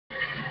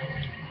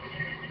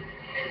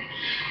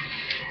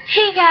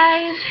Hey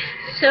guys,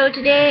 so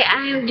today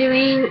I am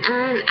doing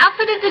an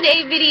outfit of the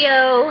day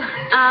video,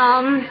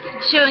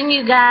 showing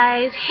you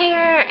guys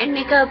hair and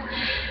makeup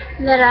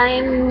that I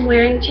am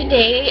wearing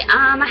today.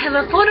 I have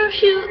a photo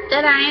shoot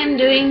that I am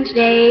doing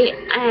today,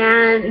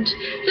 and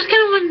just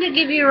kind of wanted to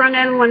give you a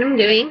rundown of what I'm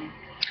doing.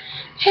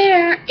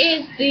 Hair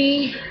is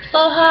the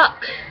faux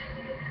hawk.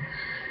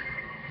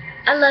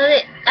 I love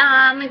it.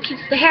 It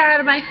keeps the hair out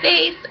of my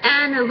face,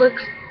 and it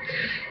looks,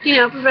 you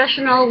know,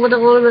 professional with a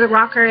little bit of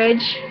rocker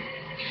edge.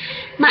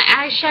 My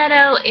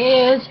eyeshadow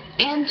is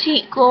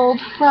antique gold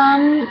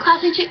from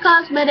Cos Effect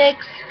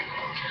Cosmetics.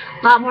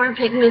 A lot more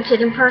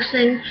pigmented in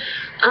person,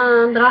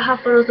 but I'll have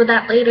photos of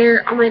that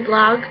later on my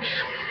blog.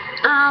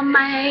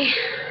 My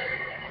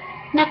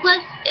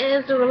necklace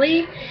is a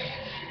really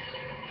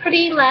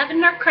pretty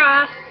lavender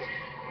cross,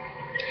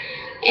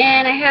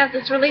 and I have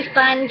this really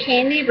fun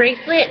candy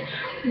bracelet,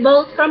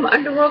 both from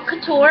Underworld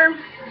Couture.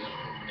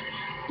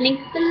 Link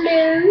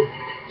below.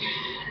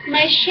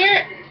 My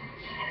shirt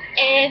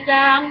is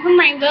from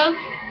Rainbow,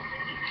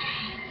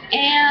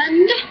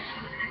 and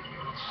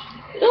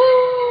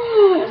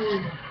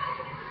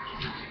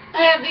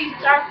I have these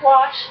dark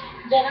wash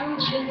denim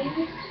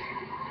jeans,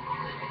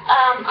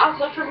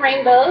 also from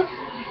Rainbow,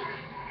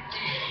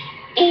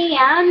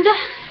 and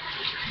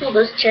pull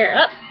this chair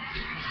up.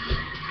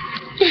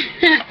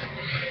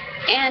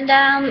 And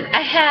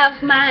I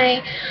have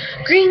my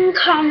green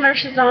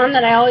Converses on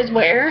that I always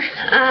wear.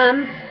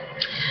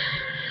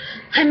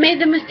 I made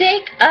the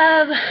mistake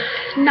of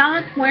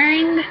not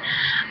wearing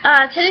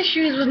tennis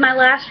shoes with my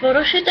last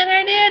photo shoot that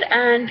I did,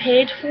 and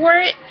paid for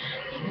it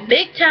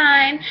big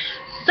time.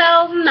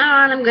 So from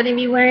now on, I'm going to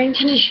be wearing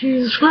tennis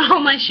shoes for all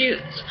my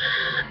shoots.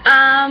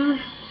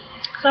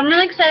 So I'm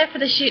really excited for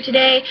the shoot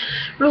today.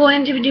 We're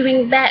going to be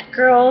doing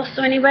Batgirl,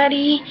 so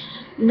anybody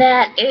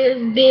that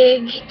is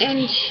big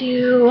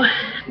into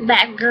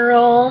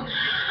Batgirl,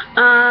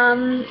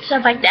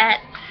 stuff like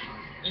that,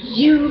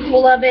 you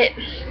will love it.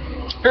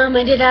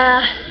 I did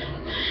a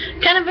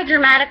kind of a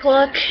dramatic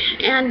look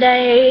and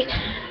a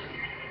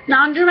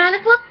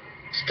non-dramatic look.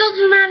 Still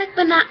dramatic,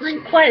 but not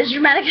like quite as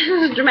dramatic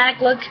as a dramatic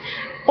look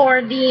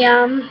for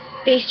the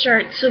face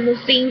shirt, so we'll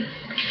see.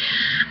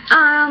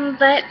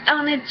 But I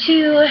wanted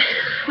to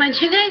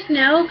let you guys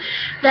know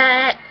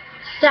that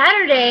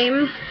Saturday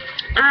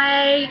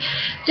I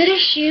did a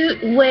shoot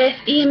with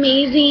the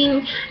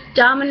amazing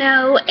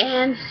Domino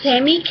and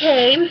Sammie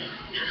Kaye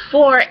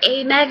for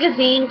a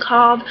magazine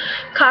called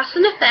Cos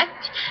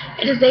Effect.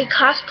 It is a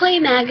cosplay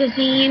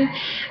magazine,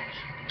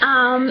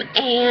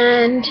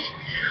 and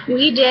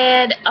we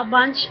did a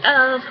bunch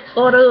of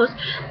photos,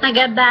 like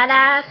a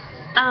badass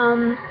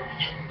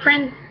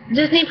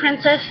Disney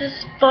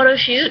princesses photo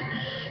shoot.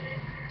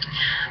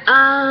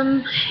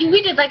 I think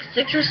we did like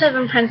 6 or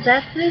 7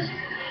 princesses,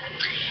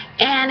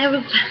 and it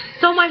was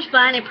so much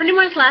fun. It pretty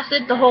much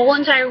lasted the whole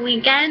entire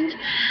weekend,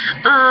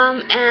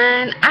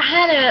 and I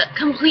had a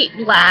complete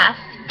blast,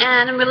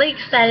 and I'm really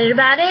excited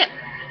about it.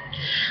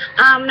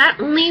 Not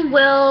only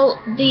will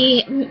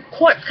the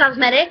Quartz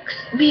Cosmetics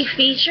be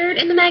featured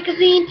in the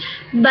magazine,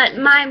 but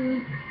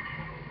my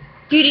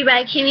Beauty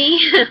by Kimi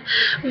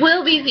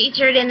will be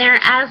featured in there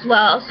as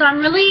well. So I'm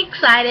really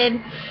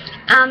excited.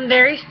 I'm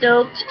very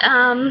stoked.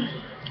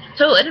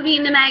 So it'll be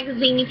in the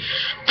magazine,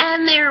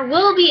 and there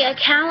will be a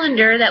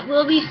calendar that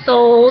will be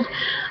sold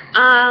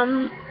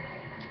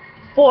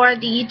for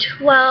the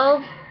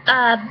 12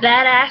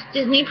 badass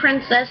Disney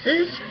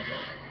princesses.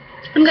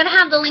 I'm going to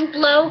have the link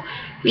below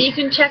where you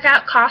can check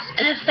out Cos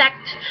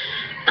Effect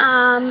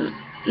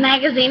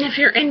magazine if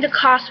you're into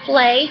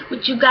cosplay,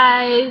 which you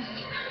guys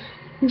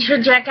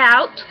should check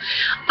out.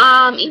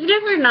 Even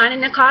if you're not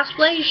into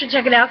cosplay, you should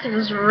check it out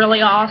because it's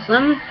really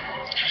awesome.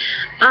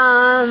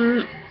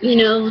 You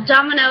know,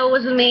 Domino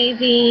was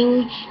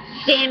amazing,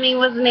 Sammie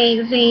was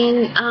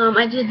amazing.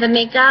 I did the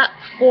makeup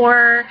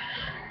for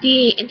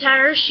the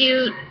entire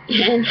shoot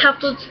and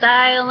helped with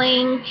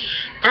styling,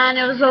 and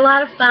it was a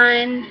lot of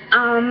fun.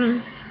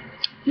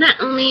 Not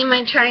only am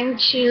I trying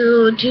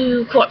to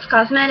do Quartz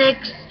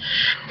Cosmetics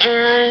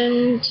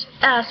and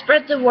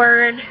spread the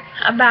word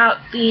about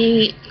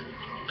the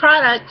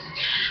products,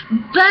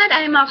 but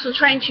I'm also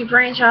trying to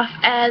branch off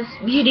as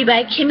Beauty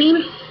by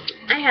Kimi.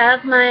 I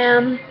have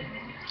my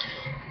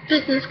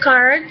business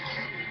cards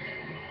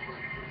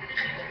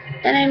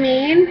that I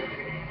made,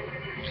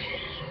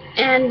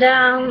 and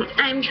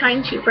I'm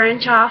trying to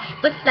branch off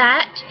with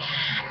that,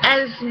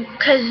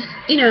 because,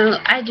 you know,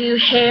 I do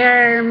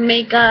hair,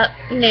 makeup,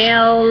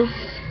 nails,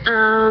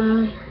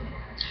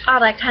 all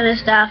that kind of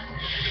stuff,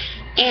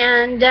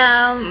 and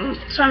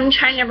so I'm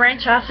trying to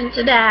branch off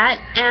into that,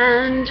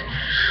 and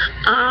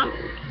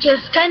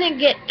just kind of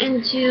get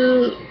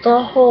into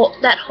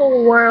that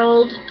whole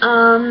world.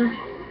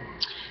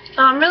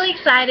 So I'm really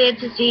excited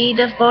to see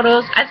the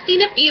photos. I've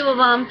seen a few of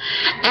them,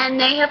 and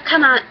they have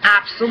come out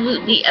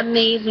absolutely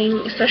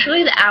amazing,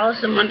 especially the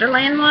Alice in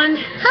Wonderland one.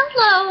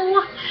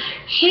 Hello!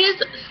 His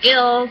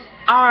skills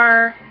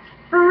are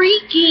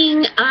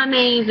freaking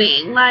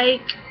amazing.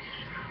 Like,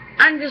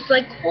 I'm just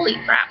like, holy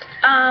crap.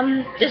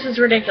 This is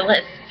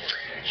ridiculous.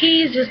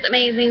 He's just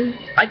amazing,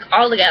 like,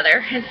 all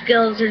together. His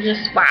skills are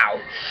just wow.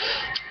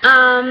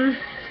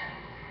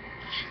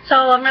 So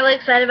I'm really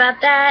excited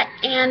about that,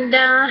 and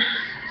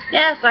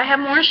yeah, so I have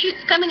more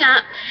shoots coming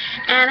up,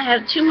 and I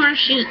have 2 more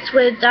shoots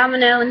with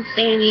Domino and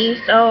Sammie,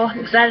 so I'm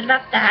excited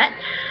about that.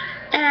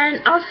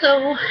 And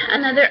also,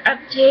 another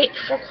update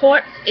for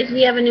Corpse is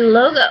we have a new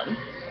logo.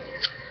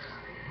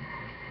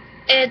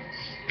 It's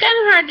kind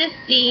of hard to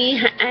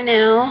see, I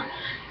know,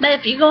 but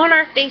if you go on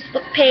our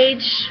Facebook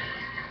page,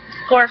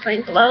 Corpse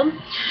link below,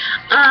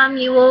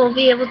 you will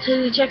be able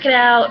to check it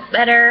out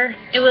better.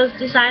 It was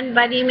designed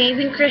by the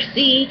amazing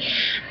Chrissy,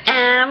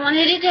 and I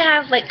wanted it to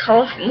have like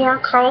more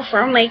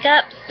colorful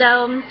makeup,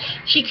 so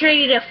she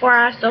created it for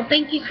us. So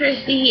thank you,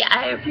 Chrissy.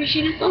 I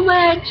appreciate it so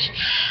much.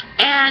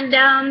 And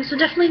so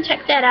definitely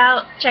check that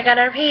out. Check out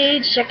our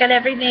page. Check out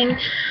everything.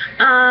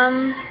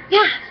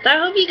 Yeah. So I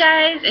hope you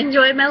guys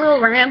enjoyed my little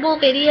ramble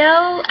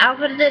video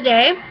outfit of the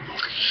day.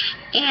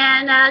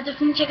 And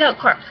definitely check out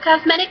Corpse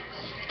Cosmetics.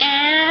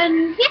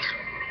 And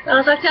yeah,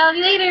 I'll talk to all of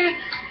you later.